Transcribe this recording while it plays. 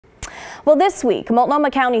Well, this week,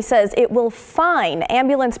 Multnomah County says it will fine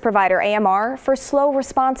ambulance provider AMR for slow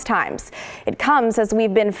response times. It comes as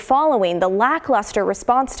we've been following the lackluster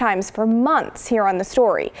response times for months here on The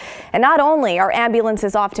Story. And not only are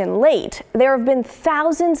ambulances often late, there have been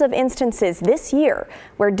thousands of instances this year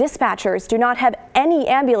where dispatchers do not have any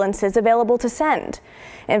ambulances available to send.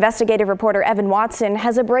 Investigative reporter Evan Watson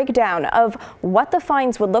has a breakdown of what the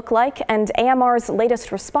fines would look like and AMR's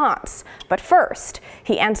latest response. But first,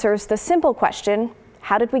 he answers the simple question,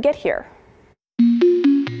 how did we get here?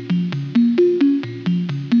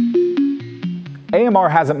 AMR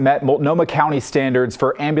hasn't met Multnomah County standards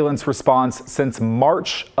for ambulance response since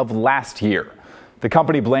March of last year. The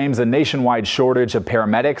company blames a nationwide shortage of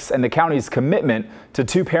paramedics and the county's commitment to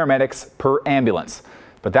 2 paramedics per ambulance.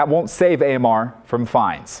 But that won't save AMR from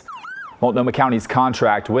fines. Multnomah County's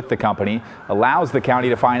contract with the company allows the county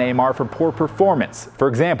to fine AMR for poor performance. For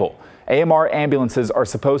example, AMR ambulances are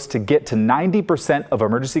supposed to get to 90% of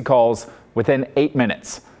emergency calls within 8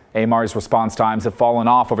 minutes. AMR's response times have fallen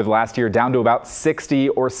off over the last year, down to about 60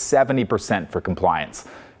 or 70% for compliance.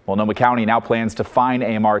 Multnomah County now plans to fine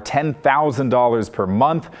AMR $10,000 per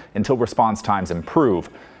month until response times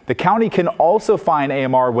improve. The county can also fine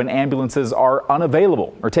AMR when ambulances are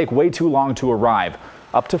unavailable or take way too long to arrive,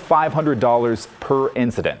 up to $500 per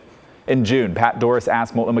incident. In June, Pat Doris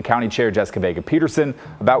asked Multnomah County Chair Jessica Vega-Peterson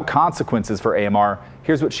about consequences for AMR.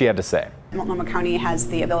 Here's what she had to say. Multnomah County has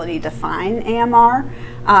the ability to fine AMR.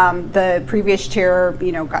 The previous chair,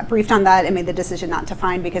 got briefed on that and made the decision not to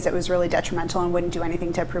fine because it was really detrimental and wouldn't do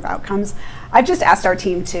anything to improve outcomes. I've just asked our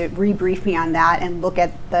team to rebrief me on that and look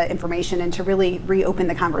at the information and to really reopen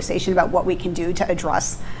the conversation about what we can do to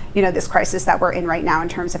address, this crisis that we're in right now in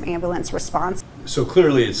terms of ambulance response. So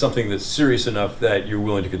clearly it's something that's serious enough that you're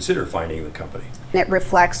willing to consider fining the company. It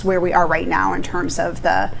reflects where we are right now in terms of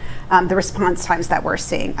the response times that we're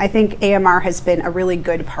seeing. I think AMR has been a really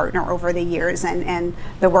good partner over the years, and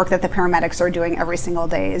the work that the paramedics are doing every single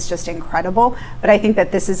day is just incredible. But I think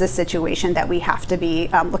that this is a situation that we have to be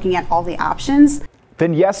looking at all the options.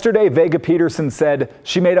 Then yesterday, Vega-Peterson said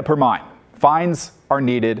she made up her mind. Fines are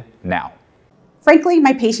needed now. Frankly,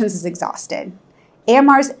 my patience is exhausted.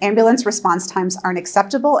 AMR's ambulance response times aren't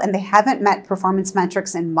acceptable and they haven't met performance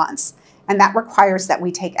metrics in months, and that requires that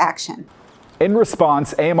we take action. In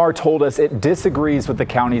response, AMR told us it disagrees with the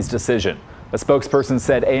county's decision. A spokesperson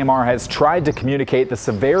said AMR has tried to communicate the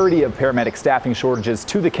severity of paramedic staffing shortages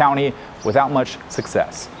to the county without much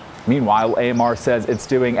success. Meanwhile, AMR says it's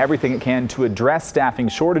doing everything it can to address staffing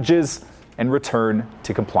shortages and return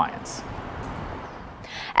to compliance.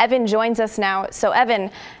 Evan joins us now. So Evan,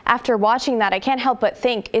 after watching that, I can't help but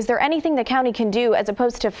think, is there anything the county can do as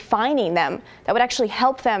opposed to fining them that would actually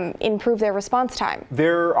help them improve their response time?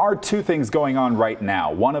 There are 2 things going on right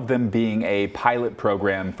now. One of them being a pilot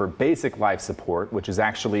program for basic life support, which is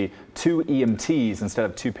actually 2 EMTs instead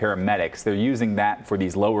of 2 paramedics. They're using that for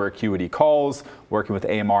these lower acuity calls, working with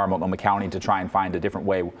AMR and Multnomah County to try and find a different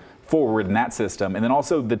way forward in that system. And then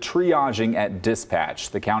also the triaging at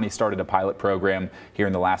dispatch. The county started a pilot program here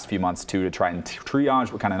in the last few months too to try and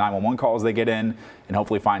triage what kind of 911 calls they get in and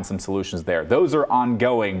hopefully find some solutions there. Those are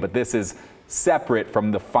ongoing, but this is separate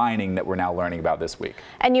from the fining that we're now learning about this week.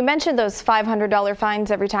 And you mentioned those $500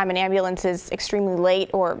 fines every time an ambulance is extremely late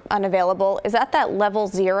or unavailable. Is that level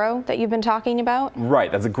 0 that you've been talking about?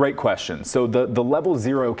 Right, that's a great question. So the level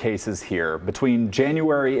 0 cases here, between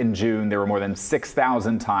January and June, there were more than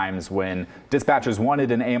 6,000 times when dispatchers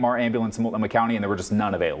wanted an AMR ambulance in Multnomah County and there were just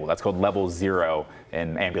none available. That's called level 0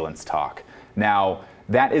 in ambulance talk. Now,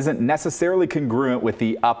 that isn't necessarily congruent with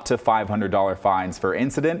the up to $500 fines per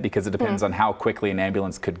incident because it depends on how quickly an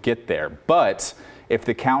ambulance could get there. But if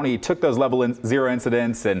the county took those level 0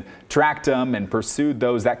 incidents and tracked them and pursued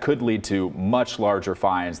those, that could lead to much larger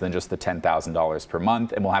fines than just the $10,000 per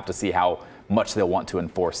month. And we'll have to see how much they'll want to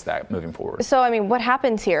enforce that moving forward. So, what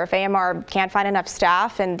happens here if AMR can't find enough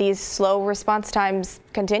staff and these slow response times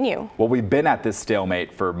continue? Well, we've been at this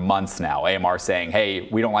stalemate for months now. AMR saying, hey,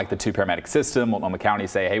 we don't like the 2 paramedic system. Multnomah County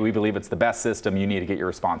say, hey, we believe it's the best system. You need to get your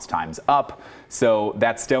response times up. So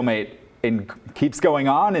that stalemate keeps going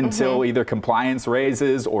on until either compliance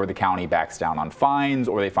raises or the county backs down on fines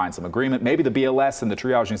or they find some agreement. Maybe the BLS and the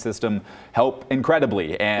triaging system help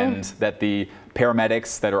incredibly, and that the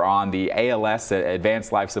paramedics that are on the ALS,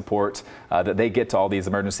 Advanced Life Support, that they get to all these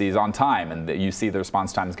emergencies on time and that you see the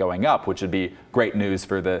response times going up, which would be great news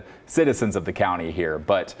for the citizens of the county here.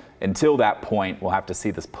 But until that point, we'll have to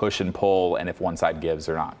see this push and pull and if one side gives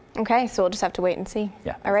or not. Okay, so we'll just have to wait and see.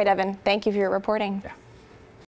 Yeah. All right, Evan, thank you for your reporting. Yeah.